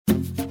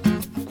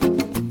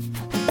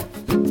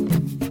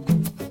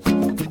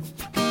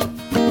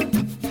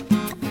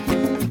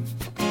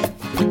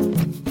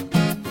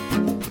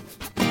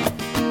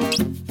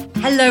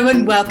Hello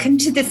and welcome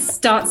to the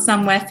Start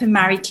Somewhere for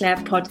Marie Claire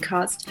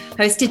podcast,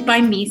 hosted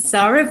by me,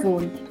 Sarah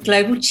Vaughan,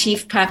 Global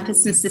Chief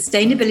Purpose and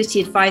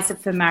Sustainability Advisor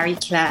for Marie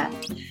Claire.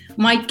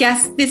 My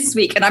guest this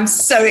week, and I'm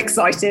so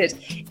excited,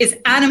 is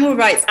animal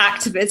rights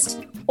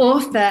activist,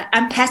 author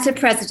and PETA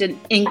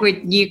President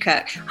Ingrid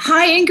Newkirk.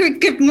 Hi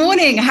Ingrid, good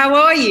morning. How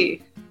are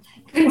you?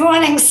 Good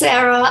morning,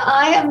 Sarah.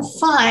 I am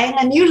fine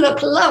and you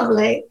look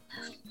lovely.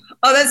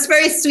 Oh, that's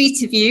very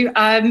sweet of you.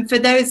 For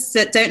those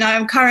that don't know,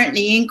 I'm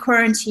currently in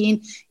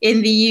quarantine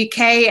in the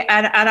UK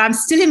and I'm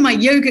still in my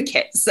yoga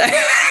kit. So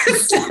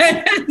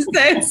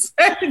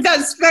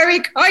that's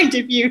very kind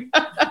of you.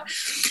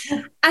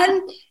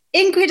 And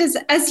Ingrid,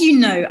 as you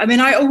know, I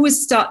mean, I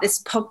always start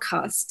this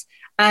podcast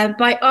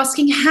by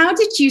asking, how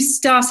did you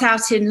start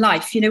out in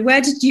life? You know,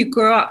 where did you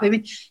grow up? I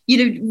mean, you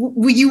know,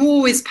 were you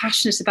always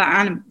passionate about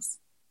animals?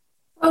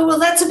 Oh, well,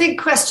 that's a big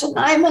question.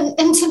 I'm an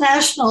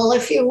international,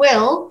 if you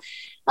will.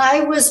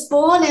 I was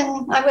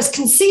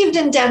conceived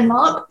in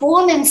Denmark,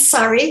 born in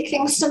Surrey,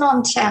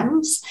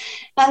 Kingston-on-Thames,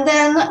 and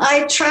then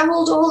I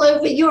traveled all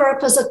over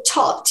Europe as a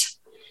tot,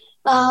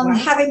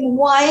 having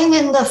wine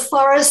in the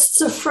forests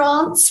of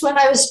France when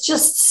I was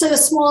just so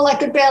small I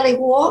could barely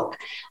walk,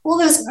 all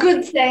those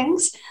good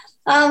things.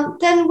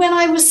 Then when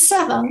I was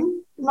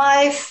 7,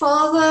 my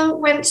father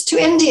went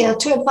to India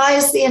to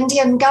advise the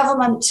Indian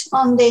government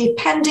on the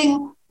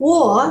pending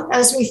war,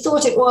 as we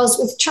thought it was,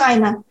 with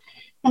China.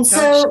 And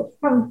so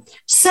from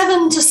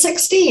 7 to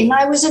 16,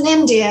 I was in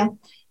India,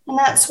 and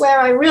that's where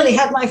I really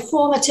had my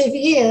formative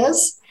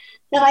years.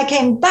 Then I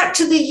came back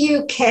to the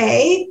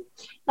UK,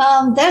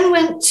 then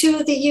went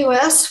to the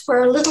US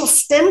for a little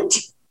stint,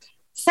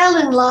 fell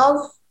in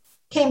love,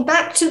 came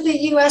back to the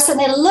US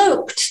and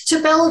eloped to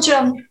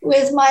Belgium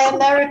with my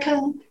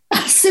American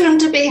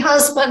soon-to-be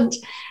husband.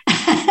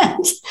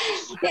 And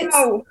it's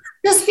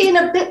just been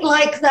a bit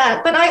like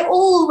that. But I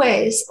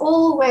always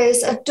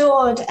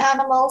adored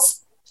animals.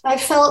 I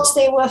felt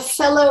they were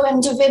fellow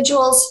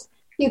individuals.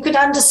 You could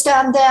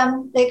understand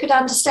them. They could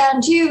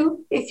understand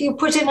you if you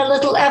put in a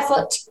little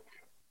effort.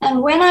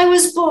 And when I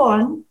was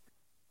born,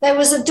 there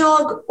was a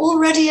dog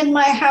already in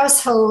my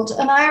household,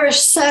 an Irish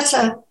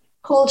setter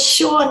called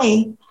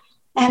Shawnee.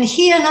 And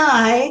he and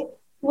I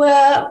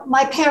were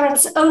my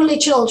parents' only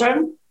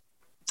children.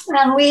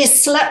 And we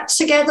slept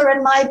together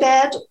in my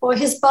bed or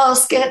his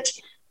basket.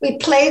 We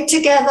played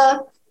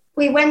together.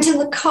 We went in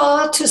the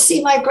car to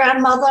see my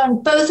grandmother,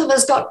 and both of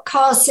us got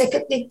car sick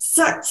at the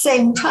exact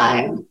same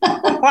time.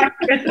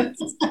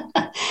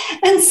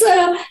 And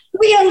so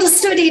we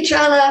understood each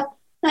other,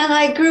 and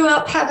I grew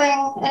up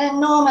having an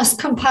enormous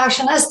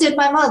compassion, as did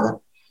my mother,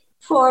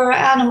 for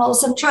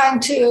animals and trying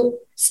to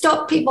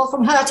stop people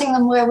from hurting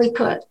them where we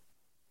could.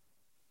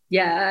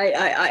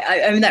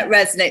 Yeah, I mean, that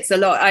resonates a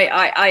lot.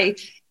 I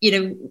you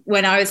know,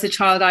 when I was a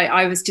child,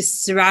 I was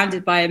just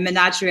surrounded by a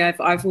menagerie.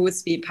 I've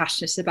always been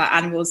passionate about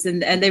animals,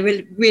 and they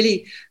were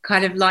really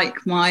kind of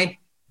like my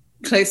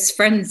close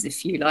friends,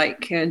 if you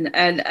like. And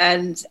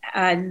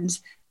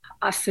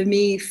for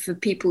me, for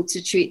people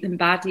to treat them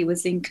badly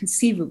was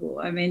inconceivable.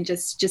 I mean,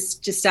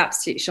 just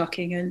absolutely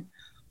shocking. And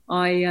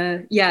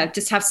I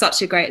just have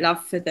such a great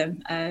love for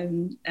them.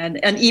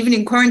 And even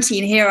in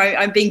quarantine here,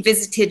 I'm being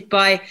visited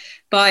by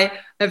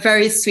a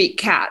very sweet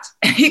cat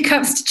who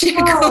comes to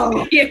check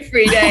on me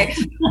every day.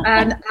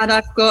 and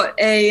I've got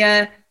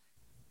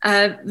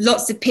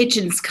lots of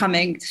pigeons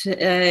coming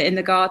in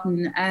the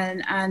garden,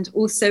 and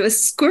also a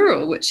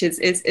squirrel, which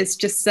is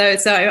just so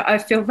I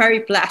feel very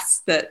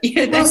blessed that,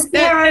 you know,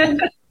 Sarah,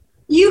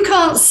 you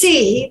can't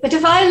see, but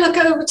if I look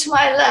over to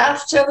my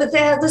left, over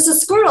there's a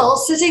squirrel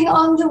sitting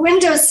on the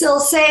windowsill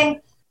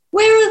saying,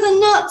 "Where are the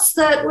nuts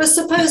that were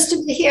supposed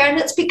to be here?" And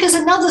it's because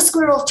another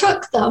squirrel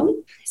took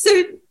them.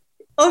 So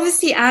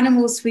obviously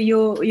animals were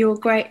your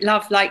great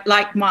love,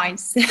 like mine,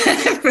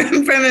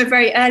 from a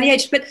very early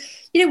age. But,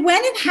 you know,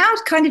 when and how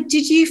kind of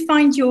did you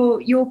find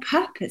your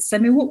purpose? I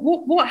mean,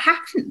 what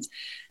happened?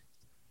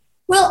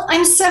 Well,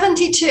 I'm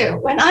 72.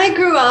 When I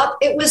grew up,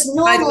 it was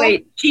normal. By the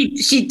way,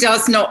 she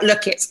does not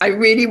look it. I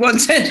really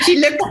want her. She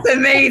looks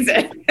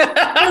amazing.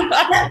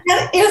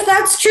 If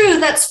that's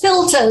true, that's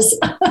filters.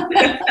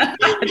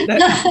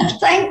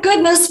 Thank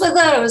goodness for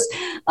those.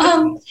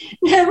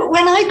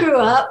 When I grew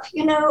up,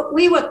 you know,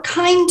 we were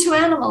kind to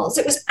animals.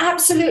 It was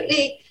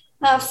absolutely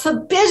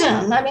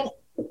forbidden. I mean,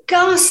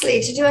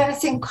 ghastly to do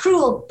anything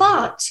cruel,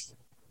 but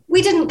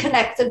we didn't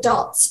connect the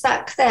dots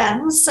back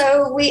then,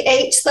 so we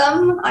ate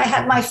them. I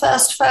had my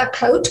first fur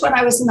coat when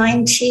I was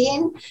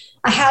 19.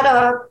 I had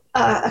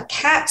a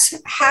cat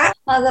hat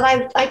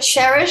that I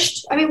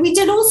cherished. I mean, we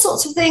did all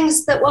sorts of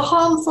things that were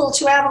harmful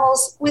to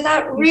animals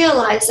without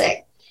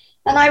realizing.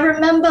 And I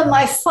remember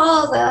my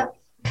father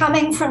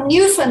coming from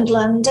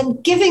Newfoundland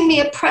and giving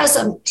me a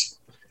present.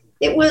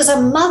 It was a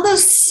mother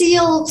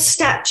seal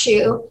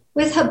statue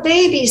with her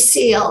baby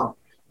seal,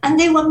 and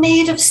they were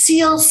made of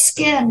seal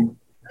skin.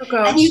 Oh,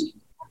 gosh. And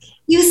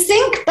you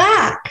think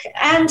back,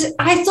 and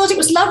I thought it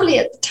was lovely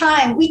at the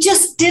time. We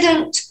just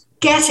didn't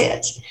get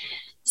it.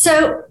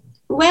 So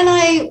when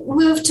I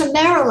moved to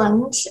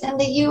Maryland in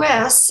the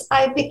US,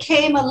 I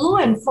became a law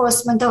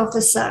enforcement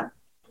officer.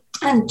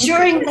 And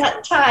during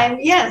that time,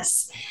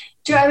 yes,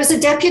 I was a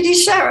deputy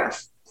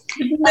sheriff.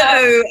 No,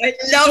 I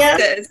love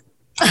this.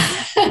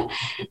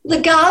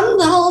 The gun,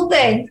 the whole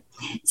thing.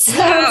 So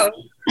Wow.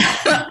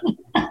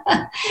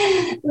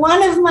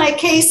 one of my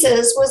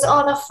cases was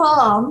on a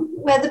farm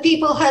where the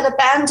people had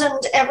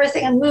abandoned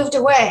everything and moved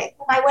away.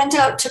 And I went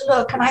out to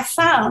look, and I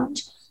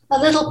found a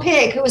little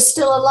pig who was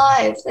still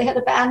alive. They had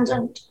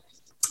abandoned.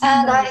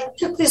 And I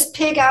took this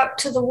pig out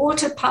to the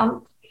water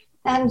pump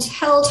and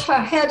held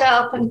her head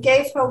up and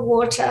gave her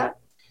water,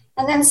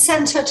 and then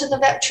sent her to the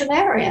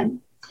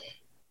veterinarian.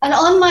 And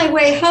on my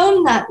way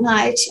home that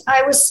night,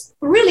 I was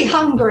really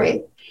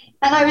hungry.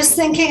 And I was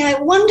thinking, I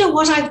wonder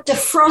what I've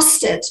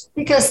defrosted,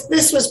 because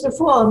this was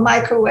before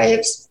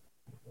microwaves.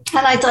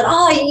 And I thought,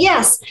 oh,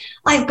 yes,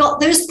 I've got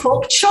those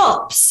pork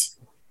chops.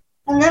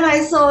 And then I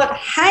thought,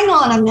 hang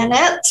on a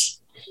minute.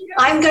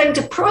 I'm going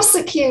to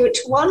prosecute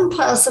one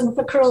person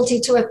for cruelty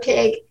to a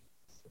pig.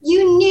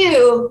 You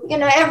knew,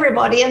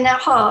 everybody in their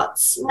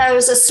hearts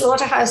knows a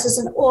slaughterhouse is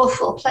an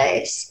awful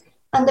place,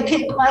 and the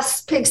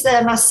pigs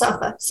there must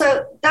suffer.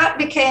 So that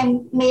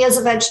became me as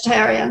a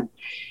vegetarian.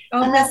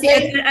 Oh, and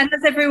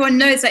as everyone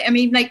knows,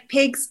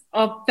 pigs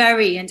are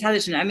very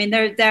intelligent. I mean,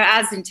 they're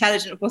as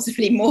intelligent,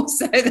 possibly more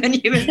so than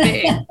human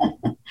beings.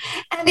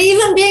 And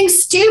even being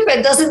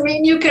stupid doesn't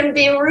mean you can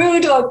be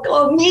rude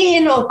or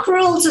mean or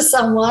cruel to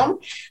someone.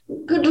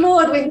 Good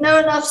Lord, we've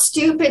known enough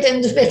stupid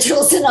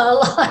individuals in our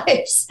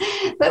lives,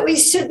 but we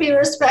should be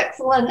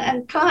respectful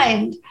and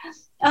kind.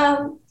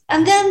 And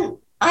then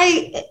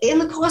in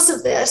the course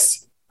of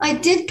this, I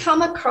did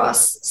come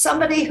across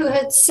somebody who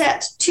had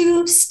set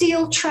 2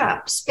 steel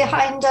traps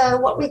behind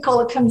what we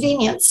call a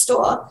convenience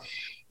store.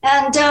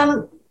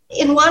 And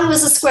in one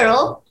was a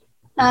squirrel.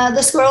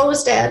 The squirrel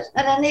was dead.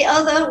 And in the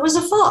other was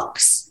a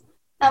fox.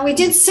 And we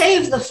did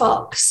save the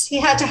fox. He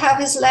had to have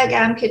his leg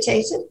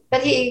amputated,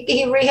 but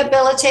he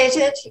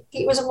rehabilitated.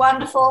 He was a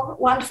wonderful,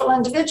 wonderful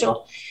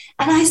individual.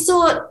 And I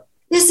thought,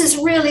 this is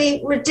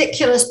really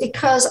ridiculous,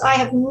 because I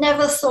have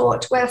never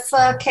thought where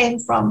fur came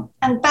from.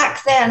 And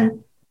back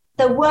then,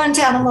 there weren't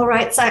animal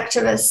rights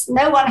activists.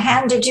 No one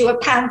handed you a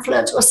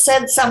pamphlet or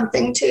said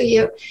something to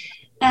you.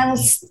 And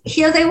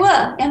here they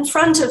were in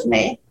front of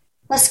me,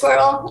 a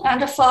squirrel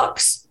and a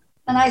fox.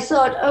 And I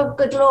thought, oh,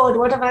 good Lord,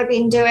 what have I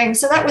been doing?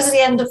 So that was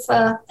the end of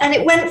fur. And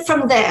it went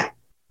from there.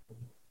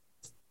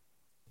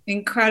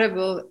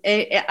 Incredible.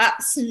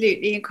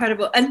 Absolutely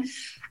incredible. And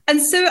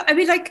so,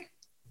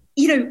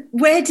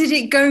 where did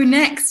it go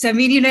next? I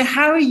mean,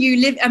 how are you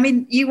live? I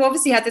mean, you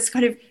obviously had this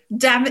kind of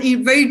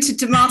road to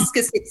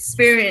Damascus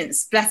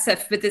experience, bless her,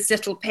 with this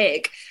little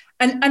pig,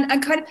 and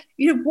kind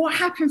of, what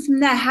happened from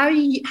there? How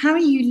are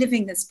you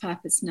living this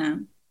purpose now?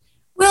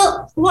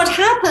 Well, what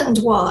happened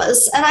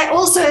was, and I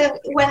also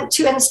went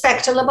to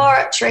inspect a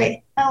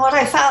laboratory, and what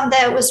I found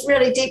there was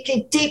really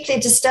deeply, deeply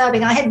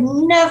disturbing. I had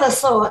never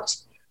thought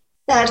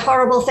that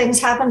horrible things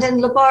happened in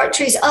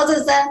laboratories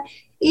other than,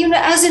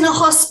 as in a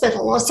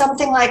hospital or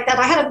something like that.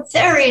 I had a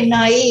very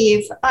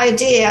naive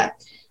idea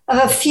of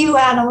a few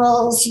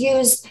animals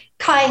used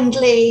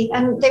kindly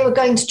and they were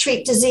going to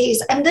treat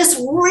disease. And this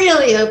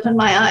really opened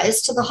my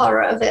eyes to the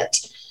horror of it.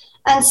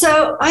 And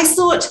so I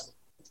thought,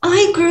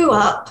 I grew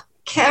up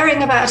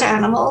caring about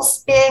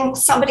animals, being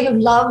somebody who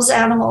loves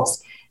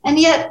animals, and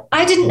yet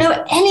I didn't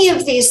know any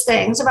of these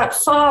things about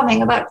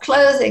farming, about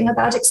clothing,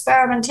 about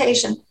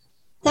experimentation.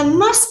 There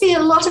must be a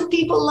lot of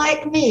people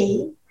like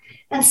me.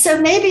 And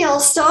so maybe I'll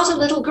start a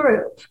little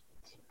group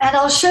and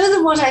I'll show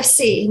them what I've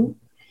seen.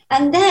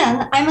 And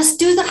then I must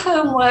do the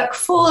homework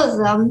for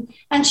them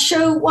and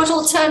show what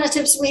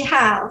alternatives we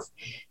have.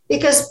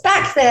 Because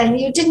back then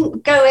you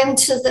didn't go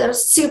into the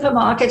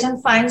supermarket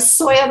and find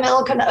soya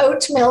milk and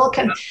oat milk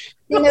and,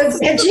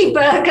 veggie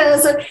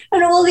burgers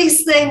and all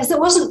these things. There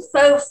wasn't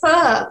faux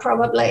fur,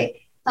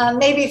 probably.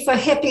 Maybe for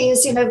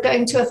hippies,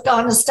 going to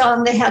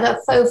Afghanistan, they had a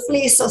faux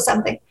fleece or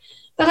something.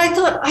 But I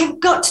thought, I've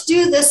got to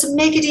do this and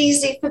make it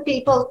easy for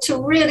people to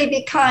really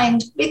be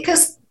kind,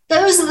 because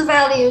those are the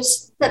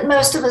values that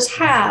most of us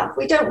have.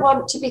 We don't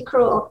want to be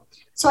cruel.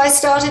 So I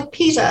started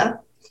PETA,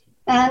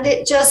 and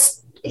it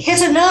just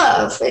hit a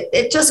nerve.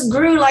 It just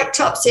grew like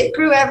topsy. It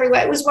grew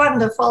everywhere. It was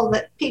wonderful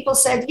that people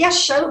said, yes,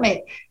 show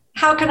me.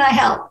 How can I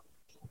help?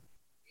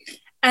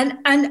 And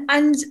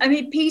I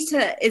mean,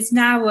 PETA is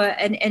now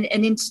an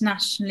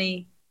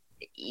internationally,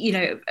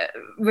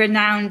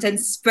 renowned and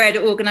spread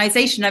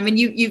organization. I mean,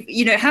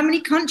 you how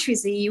many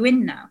countries are you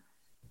in now?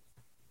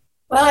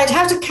 Well, I'd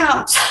have to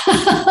count,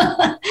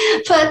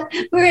 but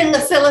we're in the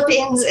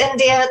Philippines,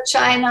 India,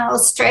 China,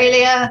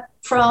 Australia,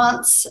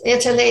 France,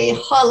 Italy,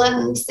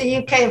 Holland, the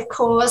UK, of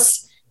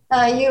course,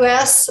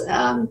 US.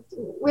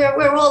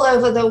 We're all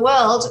over the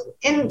world.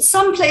 In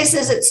some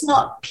places, it's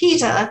not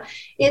PETA.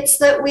 It's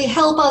that we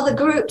help other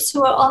groups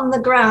who are on the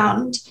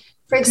ground.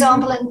 For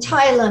example, in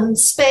Thailand,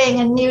 spaying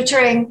and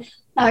neutering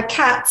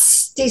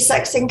cats,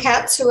 desexing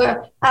cats who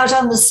are out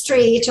on the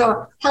street,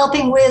 or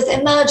helping with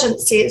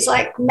emergencies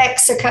like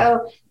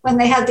Mexico when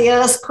they had the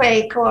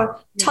earthquake, or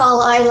Tal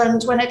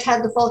Island when it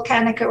had the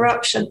volcanic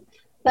eruption.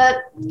 But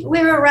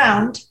we're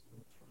around.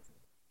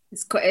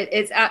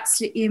 It's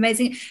absolutely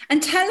amazing.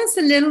 And tell us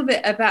a little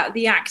bit about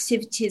the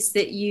activities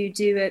that you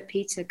do at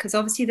PETA, because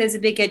obviously there's a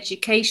big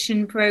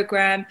education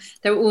program.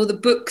 There are all the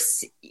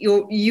books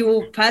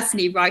you're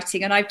personally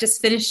writing, and I've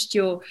just finished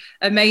your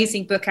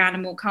amazing book,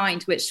 Animal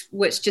Kind,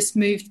 which just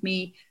moved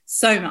me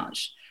so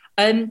much.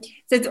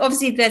 So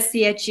obviously there's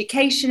the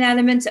education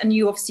element, and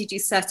you obviously do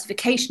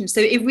certification. So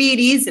it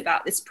really is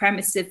about this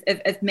premise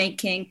of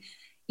making,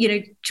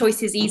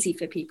 choices easy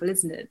for people,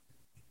 isn't it?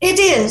 It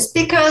is,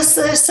 because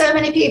there's so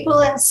many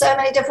people in so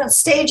many different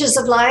stages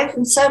of life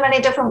and so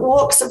many different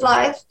walks of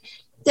life.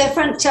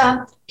 Different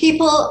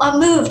people are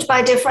moved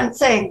by different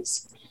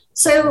things.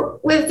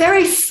 So we're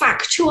very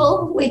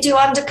factual. We do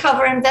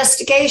undercover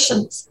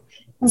investigations.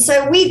 And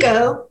so we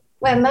go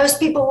where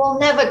most people will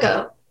never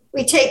go.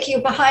 We take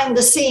you behind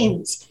the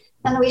scenes,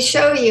 and we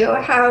show you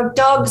how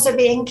dogs are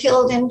being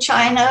killed in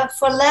China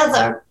for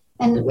leather,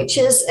 and which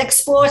is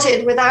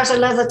exported without a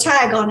leather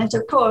tag on it,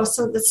 of course,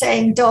 with the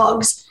saying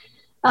dogs.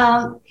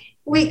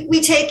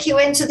 We take you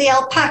into the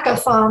alpaca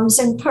farms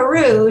in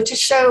Peru to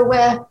show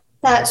where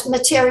that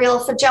material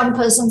for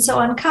jumpers and so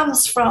on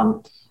comes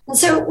from. And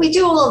so we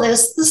do all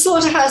this, the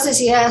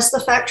slaughterhouses, yes, the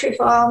factory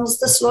farms,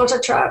 the slaughter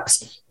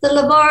trucks, the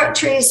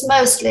laboratories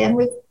mostly. And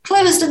we've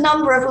closed a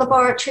number of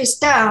laboratories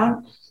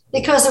down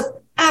because of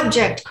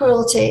abject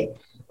cruelty.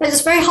 But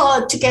it's very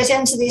hard to get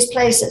into these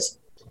places.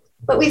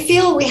 But we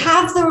feel we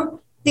have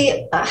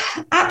the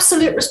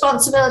absolute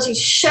responsibility to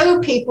show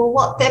people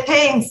what they're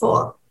paying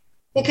for,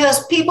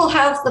 because people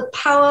have the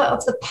power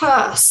of the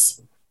purse.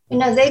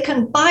 They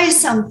can buy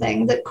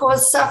something that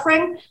caused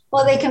suffering,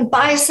 or they can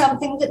buy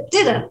something that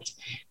didn't.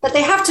 But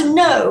they have to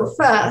know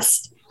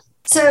first.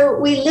 So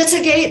we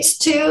litigate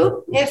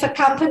too. If a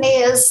company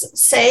is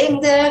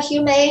saying they're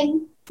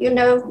humane,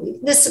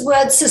 this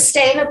word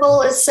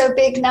sustainable is so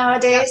big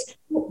nowadays.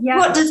 Yeah.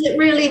 What does it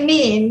really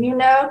mean?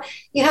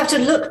 You have to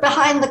look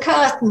behind the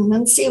curtain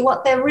and see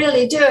what they're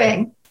really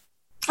doing.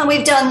 And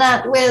we've done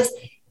that with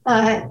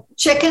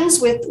chickens,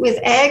 with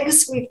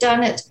eggs. We've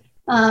done it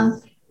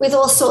with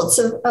all sorts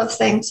of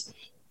things.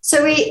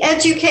 So we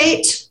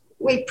educate,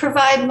 we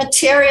provide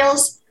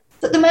materials,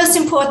 but the most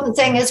important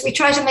thing is we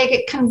try to make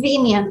it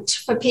convenient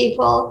for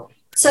people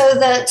so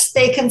that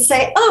they can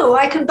say, oh,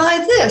 I can buy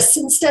this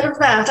instead of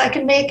that. I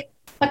can make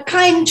a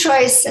kind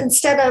choice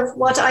instead of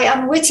what I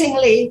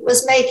unwittingly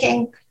was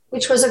making,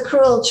 which was a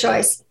cruel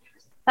choice.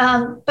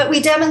 But we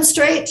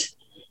demonstrate,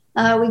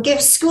 we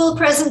give school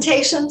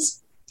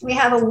presentations. We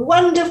have a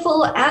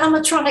wonderful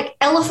animatronic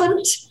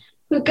elephant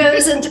who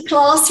goes into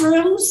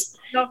classrooms.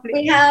 Lovely.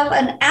 We have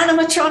an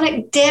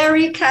animatronic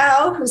dairy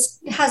cow who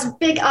has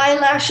big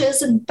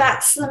eyelashes and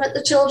bats them at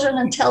the children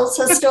and tells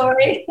her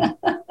story.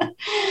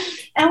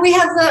 And we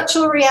have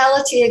virtual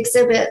reality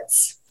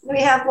exhibits.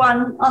 We have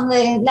one on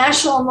the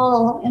National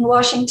Mall in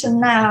Washington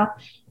now,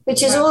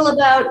 which is all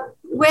about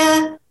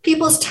where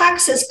people's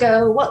taxes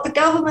go, what the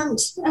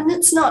government, and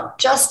it's not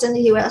just in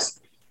the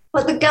US,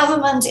 what the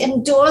government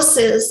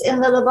endorses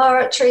in the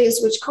laboratories,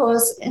 which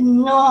cause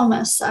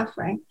enormous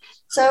suffering.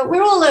 So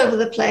we're all over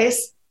the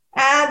place,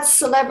 ads,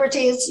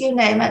 celebrities, you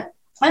name it,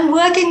 and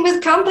working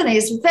with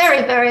companies,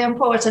 very, very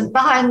important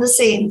behind the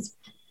scenes.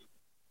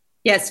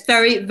 Yes,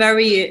 very,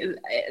 very,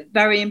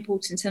 very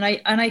important. And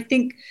I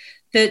think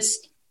that,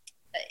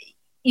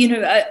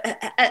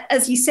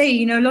 as you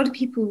say, a lot of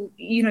people,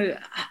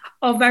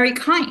 are very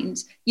kind.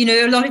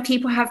 A lot of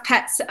people have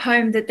pets at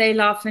home that they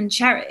love and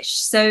cherish.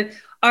 So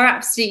are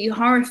absolutely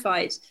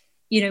horrified,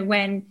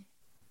 when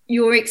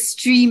your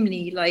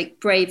extremely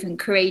brave and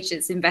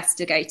courageous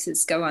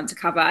investigators go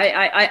undercover.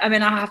 I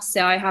mean, I have to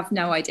say, I have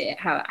no idea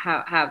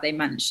how they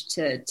managed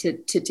to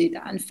do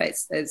that and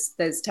face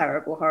those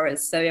terrible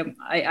horrors. So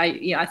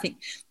I think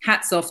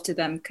hats off to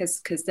them,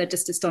 because they're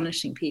just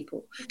astonishing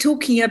people.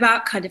 Talking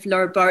about kind of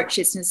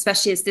laboratories, and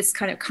especially as this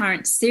kind of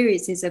current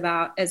series is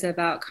about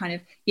kind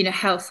of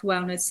health,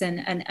 wellness,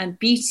 and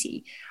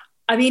beauty.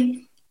 I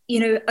mean,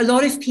 a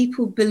lot of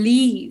people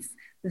believe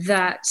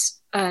that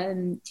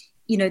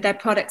their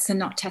products are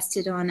not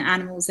tested on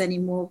animals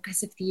anymore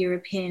because of the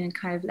European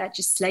kind of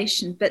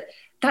legislation. But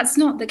that's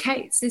not the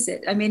case, is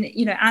it? I mean,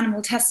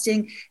 animal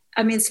testing,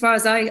 as far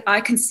as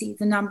I can see,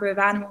 the number of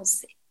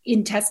animals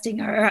in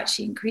testing are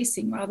actually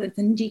increasing rather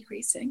than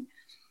decreasing.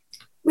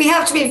 We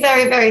have to be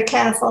very, very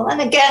careful. And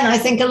again, I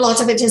think a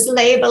lot of it is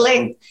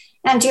labeling,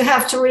 and you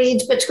have to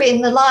read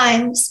between the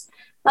lines.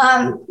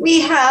 I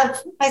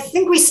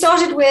think we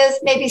started with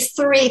maybe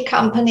 3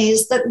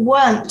 companies that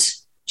weren't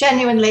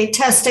genuinely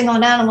testing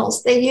on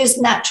animals. They used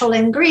natural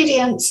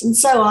ingredients and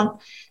so on,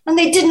 and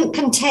they didn't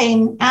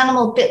contain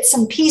animal bits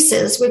and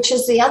pieces, which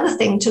is the other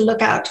thing to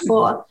look out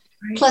for.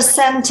 Right.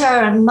 Placenta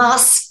and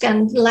musk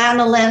and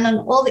lanolin and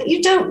all that.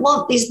 You don't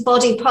want these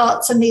body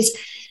parts and these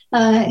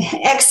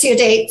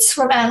exudates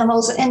from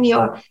animals in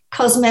your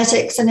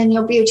cosmetics and in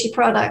your beauty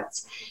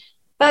products.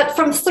 But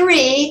from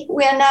 3,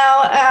 we're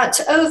now at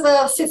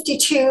over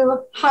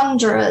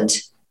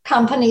 5,200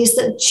 companies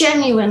that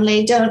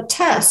genuinely don't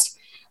test.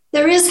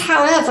 There is,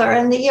 however,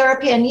 in the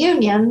European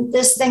Union,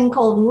 this thing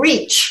called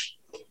REACH,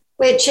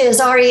 which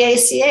is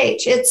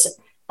REACH. It's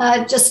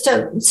just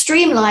to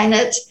streamline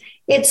it,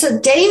 it's a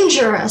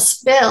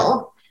dangerous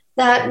bill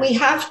that we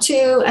have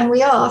to, and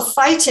we are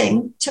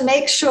fighting to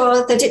make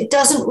sure that it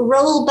doesn't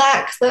roll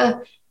back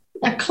the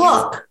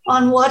clock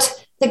on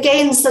what the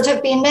gains that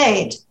have been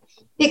made.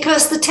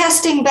 Because the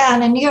testing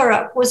ban in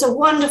Europe was a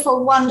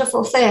wonderful,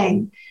 wonderful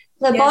thing.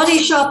 The Body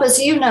Shop, as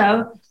you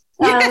know,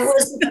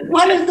 was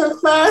one of the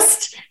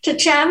first to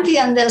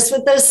champion this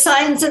with those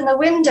signs in the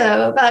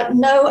window about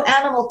no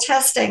animal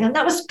testing. And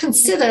that was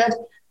considered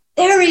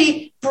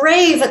very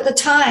brave at the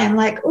time,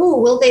 like, oh,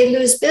 will they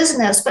lose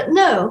business? But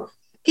no,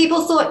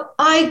 people thought,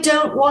 I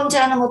don't want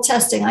animal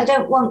testing. I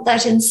don't want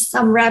that in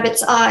some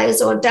rabbit's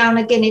eyes or down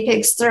a guinea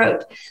pig's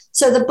throat.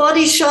 So the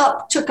Body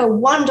Shop took a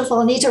wonderful,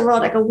 Anita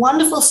Roddick, a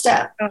wonderful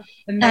step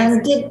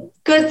and did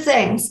good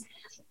things.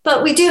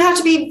 But we do have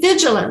to be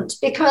vigilant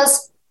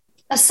because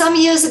some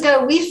years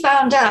ago, we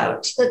found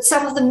out that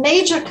some of the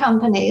major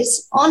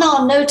companies on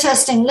our no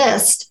testing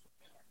list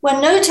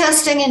were no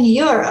testing in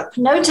Europe,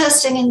 no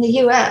testing in the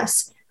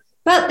US,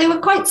 but they were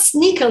quite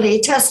sneakily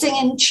testing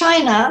in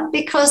China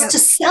because to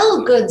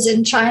sell goods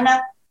in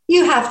China,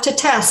 you have to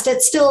test.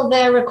 It's still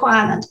their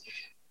requirement.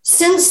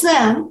 Since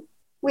then,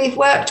 we've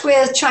worked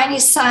with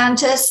Chinese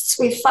scientists.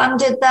 We've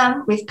funded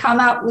them. We've come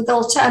out with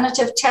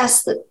alternative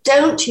tests that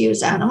don't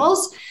use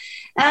animals.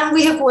 And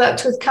we have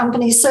worked with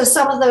companies. So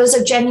some of those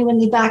are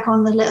genuinely back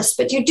on the list.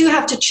 But you do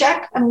have to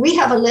check. And we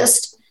have a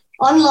list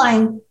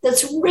online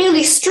that's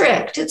really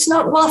strict. It's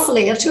not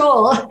waffly at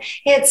all.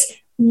 It's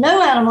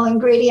no animal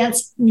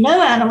ingredients,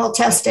 no animal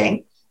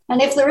testing.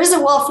 And if there is a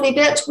waffly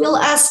bit, we'll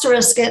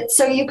asterisk it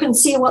so you can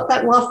see what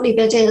that waffly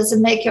bit is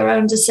and make your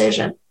own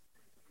decision.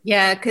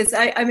 Yeah, because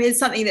I mean, it's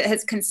something that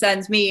has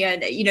concerned me.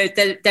 And, you know,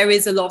 there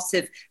is a lot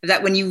of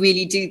that when you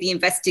really do the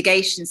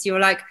investigations. You're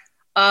like,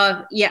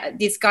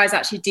 these guys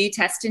actually do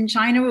test in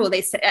China, or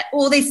they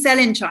sell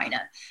in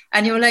China,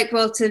 and you're like,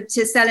 well, to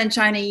sell in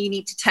China, you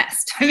need to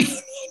test. I mean,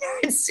 you know,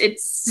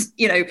 it's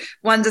you know,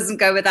 one doesn't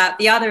go without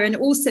the other. And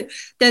also,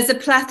 there's a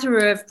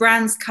plethora of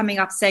brands coming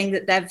up saying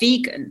that they're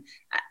vegan,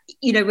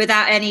 you know,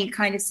 without any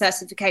kind of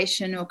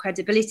certification or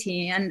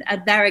credibility. And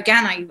there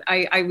again,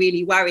 I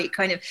really worry,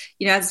 kind of,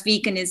 you know, as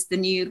vegan is the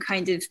new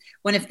kind of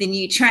one of the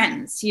new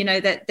trends, you know,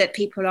 that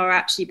people are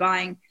actually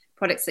buying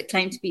products that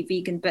claim to be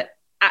vegan, but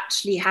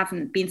actually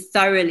haven't been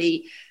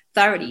thoroughly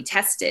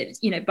tested,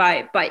 you know,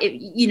 by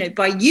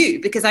you,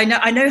 because I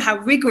know how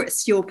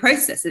rigorous your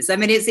process is. I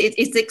mean, it's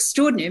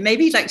extraordinary.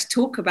 Maybe you'd like to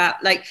talk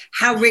about like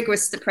how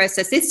rigorous the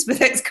process is for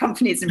those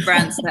companies and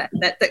brands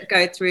that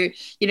go through,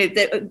 you know,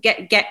 that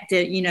get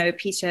the, you know,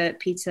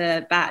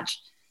 PETA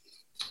badge.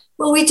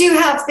 Well, we do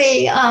have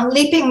the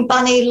Leaping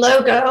Bunny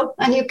logo,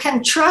 and you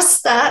can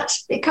trust that,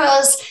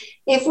 because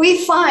if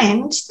we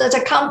find that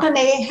a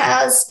company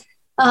has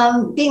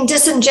being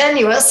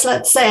disingenuous,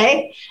 let's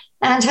say,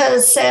 and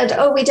has said,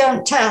 oh, we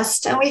don't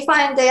test, and we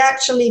find they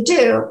actually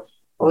do,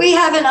 we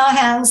have in our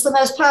hands the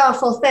most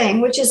powerful thing,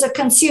 which is a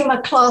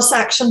consumer class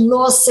action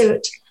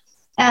lawsuit.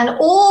 And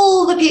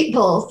all the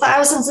people,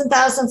 thousands and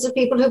thousands of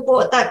people who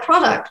bought that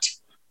product,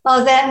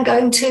 are then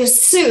going to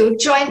sue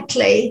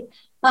jointly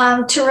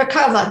to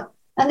recover.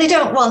 And they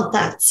don't want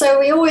that. So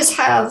we always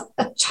have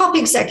a top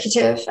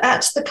executive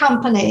at the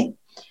company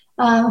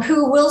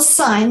who will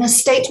sign a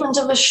statement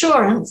of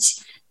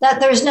assurance that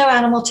there is no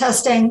animal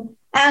testing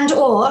and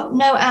or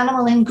no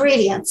animal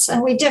ingredients.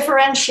 And we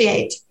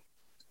differentiate.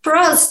 For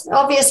us,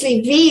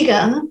 obviously,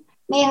 vegan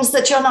means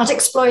that you're not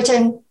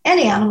exploiting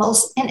any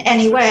animals in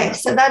any way.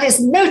 So that is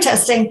no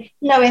testing,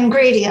 no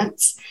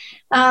ingredients.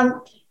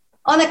 On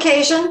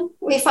occasion,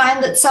 we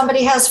find that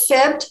somebody has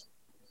fibbed,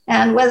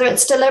 and whether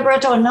it's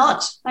deliberate or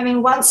not, I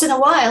mean, once in a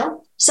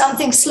while,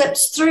 something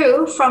slips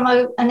through from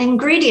an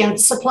ingredient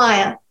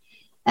supplier,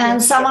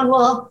 and someone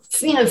will,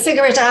 you know,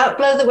 figure it out,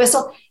 blow the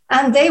whistle,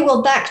 and they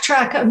will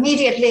backtrack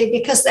immediately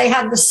because they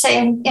have the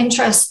same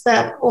interests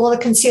that all the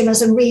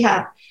consumers and we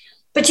have.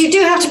 But you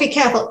do have to be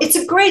careful. It's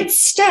a great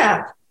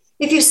step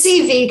if you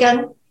see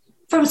vegan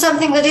from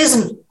something that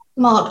isn't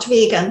marked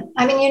vegan.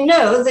 I mean, you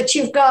know that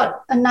you've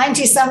got a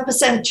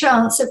 97%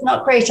 chance, if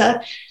not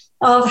greater,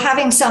 of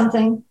having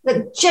something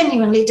that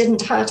genuinely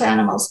didn't hurt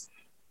animals.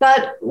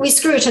 But we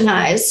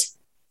scrutinize.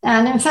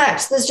 And in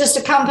fact, there's just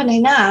a company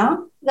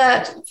now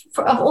that,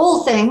 of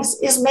all things,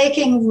 is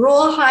making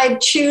rawhide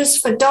chews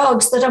for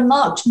dogs that are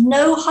marked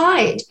no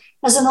hide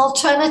as an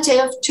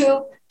alternative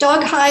to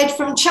dog hide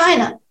from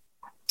China.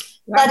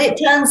 Right. But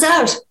it turns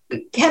out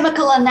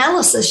chemical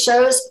analysis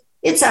shows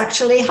it's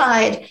actually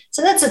hide.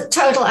 So that's a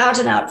total out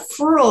and out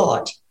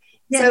fraud.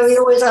 Yes. So we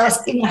always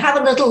ask, you know, have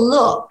a little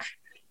look.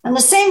 And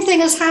the same thing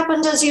has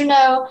happened, as you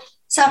know,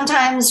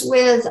 sometimes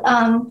with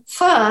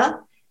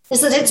fur,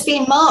 is that it's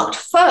been marked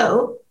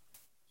faux.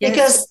 Yes.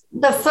 Because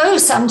the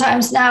faux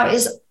sometimes now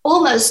is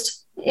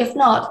almost, if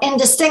not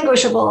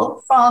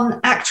indistinguishable from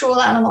actual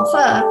animal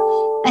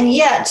fur. And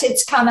yet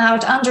it's come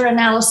out under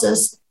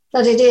analysis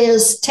that it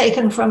is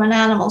taken from an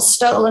animal,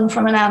 stolen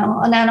from an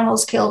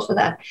animal's killed for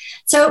that.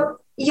 So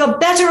you're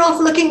better off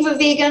looking for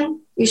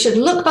vegan. You should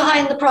look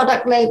behind the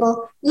product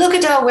label, look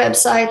at our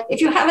website.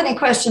 If you have any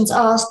questions,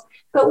 ask,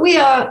 but we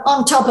are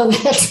on top of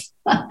it.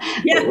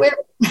 Yeah.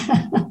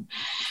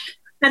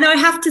 And I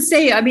have to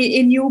say, I mean,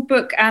 in your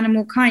book,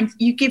 Animal Kind,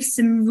 you give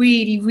some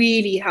really,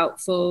 really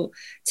helpful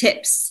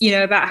tips,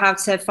 about how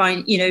to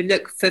find,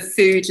 look for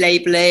food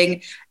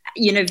labeling,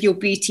 your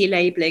beauty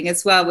labeling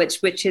as well,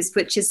 which is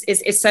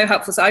so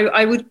helpful. So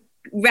I would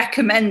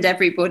recommend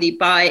everybody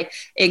buy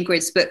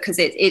Ingrid's book, because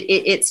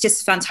it's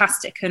just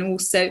fantastic, and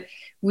also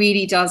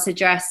really does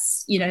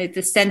address,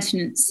 the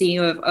sentiency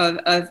of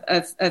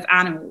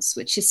animals,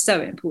 which is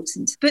so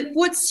important. But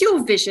what's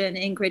your vision,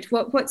 Ingrid?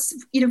 What's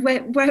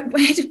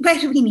where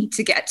do we need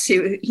to get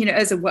to,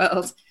 as a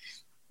world?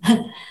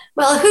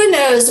 Well, who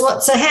knows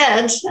what's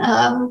ahead?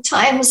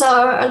 Times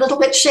are a little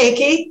bit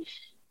shaky.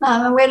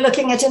 And we're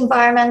looking at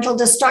environmental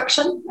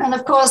destruction. And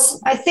of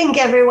course, I think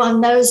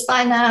everyone knows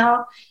by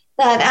now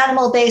that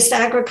animal-based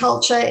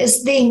agriculture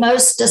is the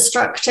most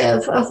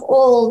destructive of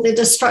all the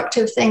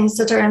destructive things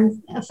that are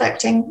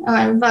affecting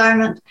our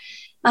environment.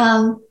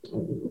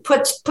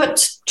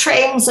 Put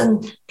trains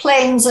and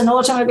planes and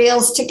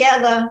automobiles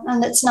together,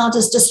 and it's not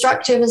as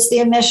destructive as the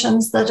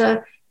emissions that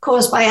are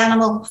caused by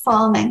animal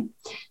farming.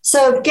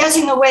 So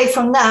getting away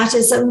from that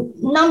is a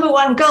number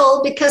one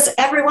goal, because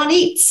everyone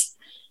eats.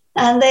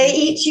 And they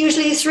eat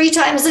usually 3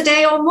 times a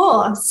day or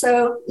more.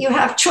 So you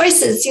have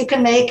choices you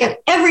can make at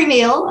every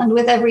meal and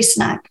with every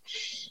snack.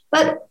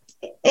 But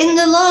in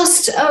the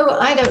last,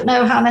 I don't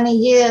know how many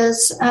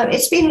years,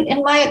 it's been,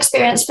 in my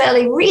experience,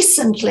 fairly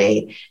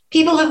recently,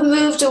 people have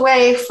moved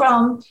away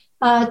from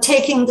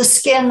taking the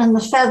skin and the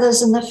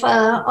feathers and the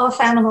fur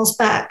off animals'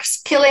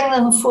 backs, killing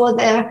them for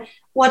their,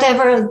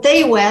 whatever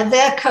they wear,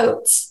 their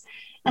coats.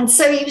 And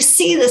so you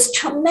see this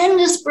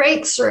tremendous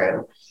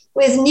breakthrough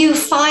with new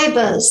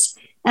fibers.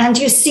 And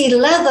you see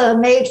leather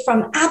made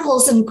from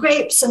apples and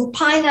grapes and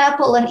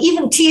pineapple and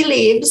even tea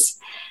leaves.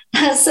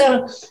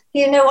 So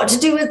you know what to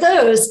do with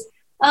those.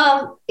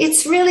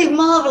 It's really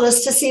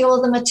marvelous to see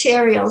all the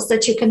materials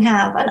that you can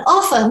have. And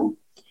often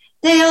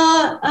they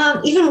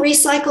are even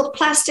recycled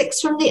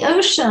plastics from the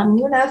ocean,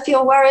 if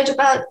you're worried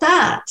about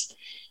that.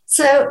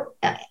 So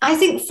I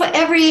think for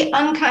every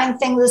unkind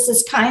thing, there's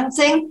this kind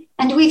thing.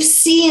 And we've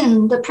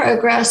seen the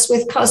progress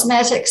with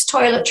cosmetics,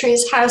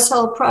 toiletries,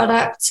 household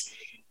products.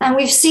 And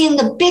we've seen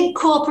the big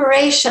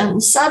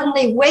corporations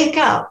suddenly wake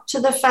up to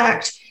the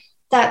fact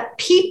that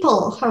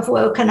people have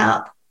woken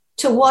up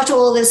to what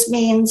all this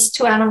means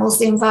to animals,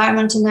 the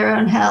environment, and their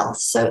own health.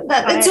 So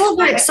it's all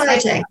very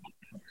exciting.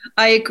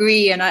 I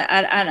agree. And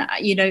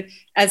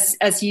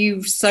as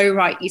you so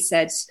rightly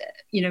said,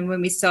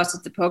 when we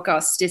started the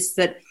podcast, is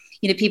that,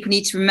 people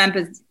need to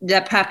remember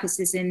their purpose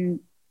is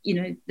in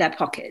their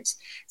pocket.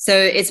 So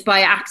it's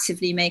by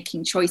actively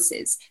making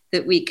choices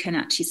that we can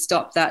actually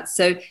stop that.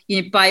 So,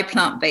 buy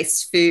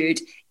plant-based food,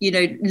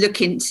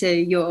 look into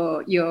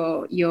your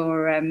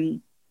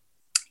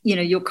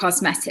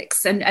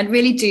cosmetics and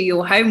really do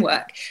your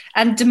homework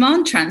and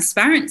demand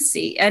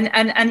transparency. And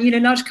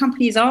large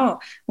companies are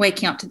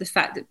waking up to the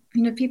fact that,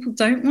 people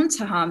don't want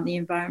to harm the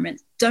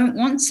environment, don't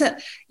want to,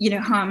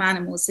 harm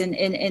animals in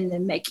the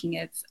making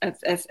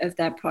of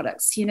their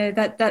products.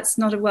 That's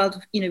not a world,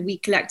 we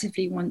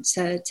collectively want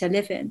to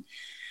live in.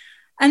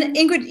 And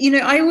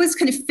Ingrid, I always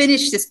kind of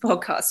finish this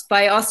podcast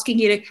by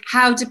asking,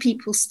 how do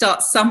people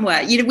start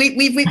somewhere? We've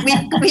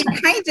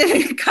kind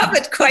of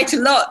covered quite a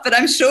lot, but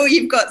I'm sure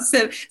you've got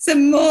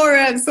some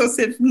more sort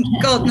of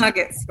gold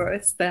nuggets for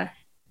us there.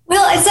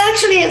 Well,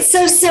 it's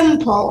so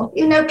simple.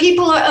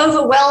 People are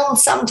overwhelmed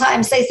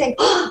sometimes. They think,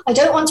 I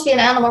don't want to be an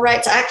animal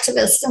rights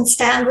activist and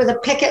stand with a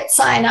picket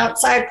sign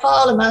outside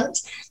Parliament.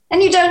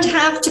 And you don't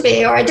have to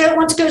be, or I don't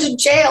want to go to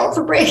jail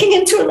for breaking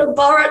into a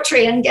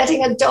laboratory and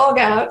getting a dog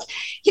out.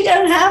 You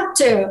don't have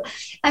to.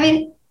 I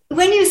mean,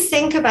 when you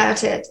think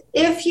about it,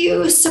 if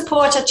you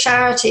support a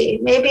charity,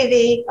 maybe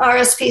the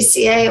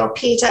RSPCA or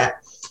PETA,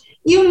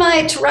 you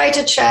might write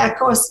a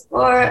check or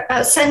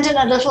send in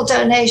a little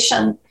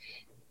donation.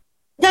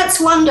 That's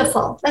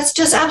wonderful. That's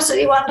just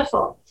absolutely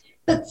wonderful.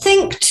 But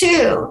think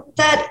too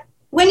that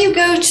when you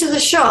go to the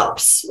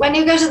shops, when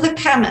you go to the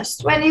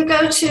chemist, when you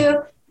go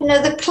to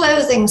the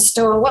clothing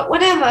store,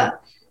 whatever,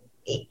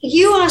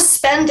 you are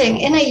spending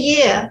in a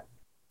year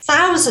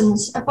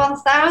thousands upon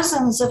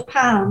thousands of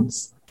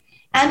pounds.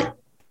 And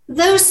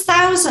those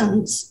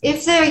thousands,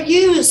 if they're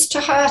used to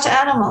hurt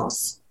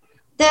animals,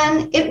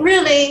 then it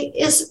really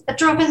is a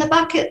drop in the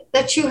bucket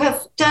that you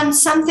have done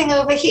something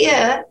over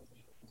here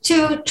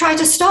to try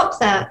to stop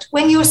that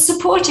when you're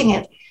supporting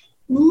it.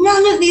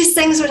 None of these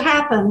things would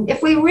happen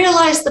if we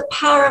realized the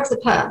power of the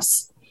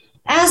purse.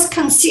 As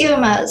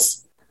consumers,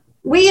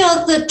 we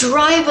are the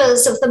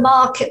drivers of the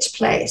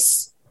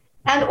marketplace.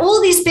 And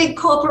all these big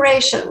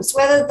corporations,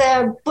 whether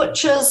they're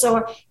butchers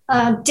or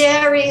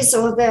dairies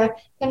or they're,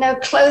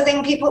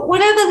 clothing people,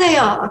 whatever they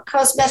are,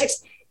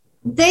 cosmetics,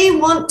 they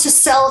want to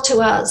sell to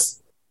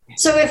us.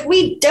 So if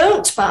we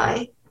don't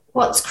buy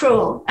what's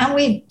cruel, and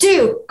we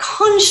do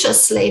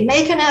consciously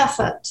make an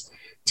effort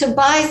to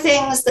buy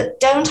things that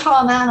don't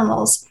harm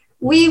animals,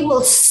 we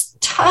will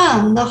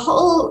turn the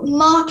whole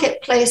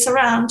marketplace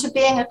around to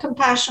being a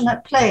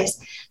compassionate place.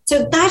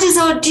 So that is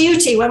our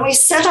duty when we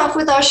set off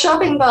with our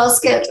shopping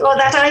basket, or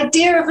that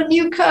idea of a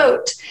new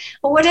coat,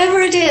 or whatever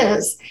it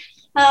is.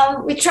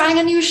 We're trying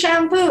a new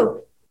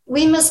shampoo.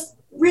 We must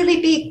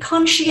really be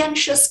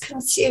conscientious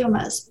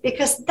consumers,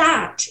 because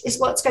that is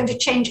what's going to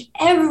change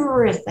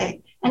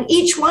everything. And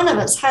each one of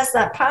us has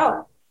that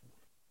power.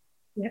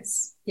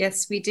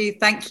 Yes, we do.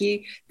 Thank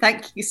you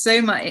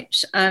so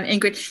much,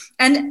 Ingrid.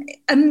 And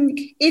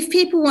if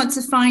people want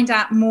to find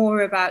out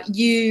more about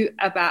you,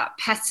 about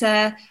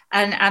PETA,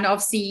 and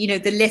obviously, you know,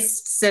 the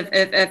lists of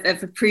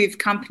approved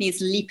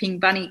companies, Leaping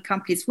Bunny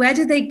companies, where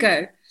do they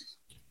go?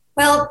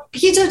 Well,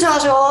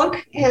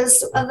 PETA.org is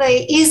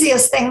the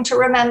easiest thing to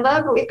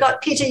remember, but we've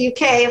got PETA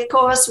UK, of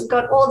course. We've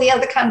got all the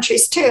other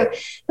countries too,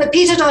 but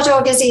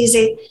PETA.org is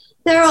easy.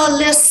 There are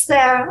lists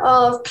there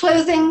of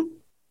clothing,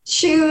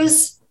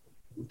 shoes,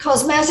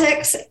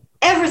 cosmetics,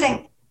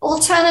 everything,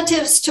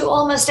 alternatives to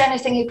almost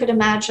anything you could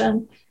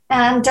imagine.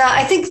 And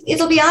I think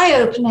it'll be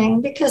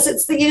eye-opening, because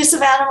it's the use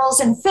of animals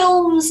in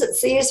films,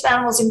 it's the use of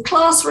animals in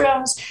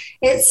classrooms,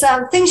 it's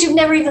things you've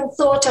never even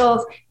thought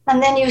of.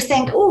 And then you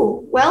think,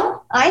 oh,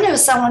 well, I know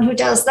someone who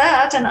does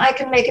that, and I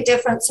can make a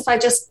difference if I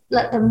just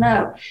let them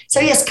know.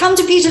 So yes, come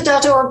to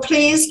PETA.org,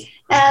 please.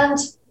 And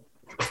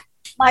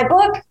my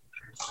book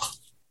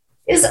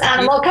is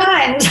Animal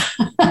Kind.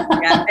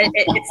 Yeah,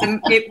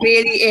 it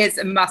really is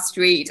a must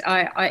read.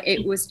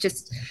 It was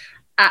just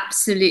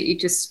absolutely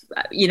just,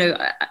 you know,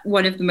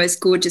 one of the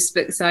most gorgeous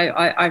books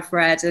I've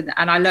read,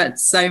 and I learned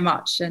so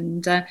much.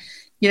 And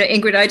you know,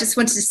 Ingrid, I just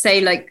wanted to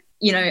say, like,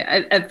 you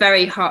know, a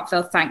very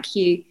heartfelt thank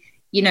you,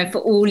 you know, for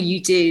all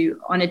you do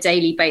on a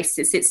daily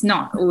basis. It's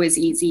not always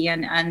easy,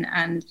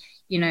 and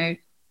you know,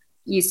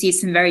 you see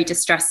some very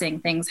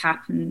distressing things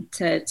happen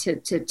to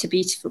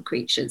beautiful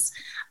creatures.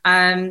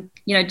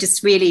 You know,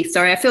 just really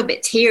sorry, I feel a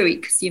bit teary,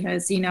 because, you know,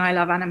 as you know, I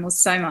love animals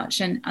so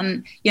much,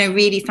 and you know,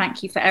 really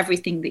thank you for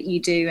everything that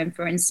you do, and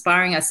for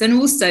inspiring us, and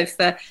also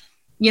for,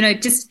 you know,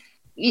 just,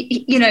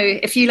 you know,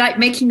 if you like,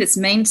 making this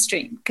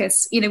mainstream,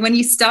 because, you know, when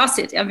you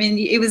started, I mean,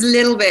 it was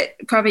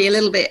probably a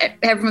little bit,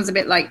 everyone's a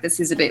bit like, this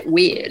is a bit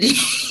weird.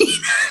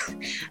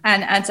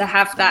 and to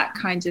have that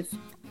kind of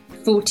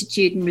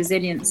fortitude and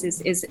resilience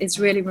is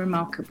really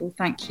remarkable.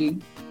 Thank you.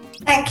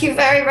 Thank you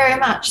very, very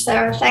much,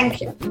 Sarah.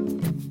 Thank you.